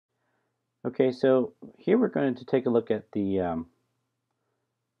Okay, so here we're going to take a look at the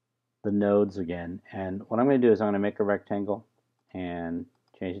nodes again, and what I'm going to do is I'm going to make a rectangle and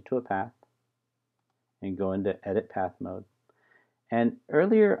change it to a path and go into edit path mode. And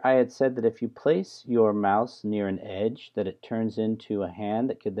earlier I had said that if you place your mouse near an edge that it turns into a hand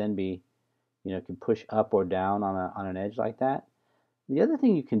that could then be, can push up or down on an edge like that. The other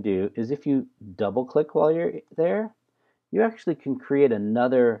thing you can do is if you double click while you're there, you actually can create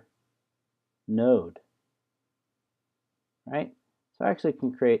another node, right? So I actually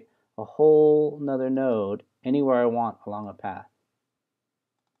can create a whole another node anywhere I want along a path.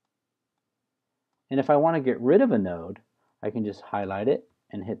 And if I want to get rid of a node, I can just highlight it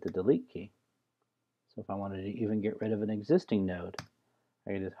and hit the delete key. So if I wanted to even get rid of an existing node,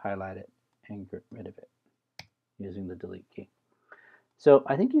 I can just highlight it and get rid of it using the delete key. So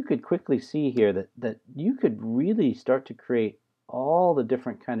I think you could quickly see here that you could really start to create all the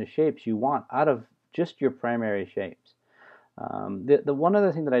different kind of shapes you want out of just your primary shapes. The one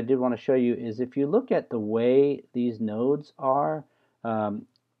other thing that I did want to show you is if you look at the way these nodes are,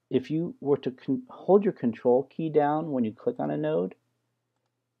 if you were to hold your control key down when you click on a node,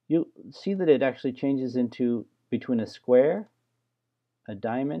 you'll see that it actually changes into between a square, a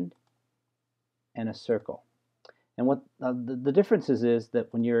diamond, and a circle. And what the difference is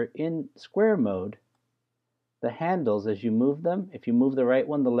that when you're in square mode, the handles, as you move them, if you move the right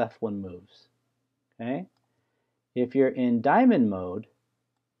one, the left one moves. Okay? If you're in diamond mode,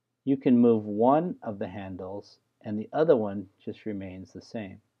 you can move one of the handles and the other one just remains the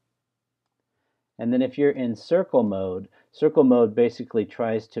same. And then if you're in circle mode basically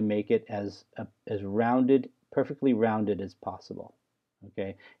tries to make it as rounded, perfectly rounded as possible.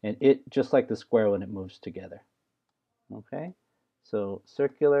 Okay? And it, just like the square when it moves together. Okay? So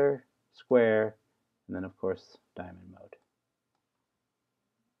circular, square, and then of course diamond mode.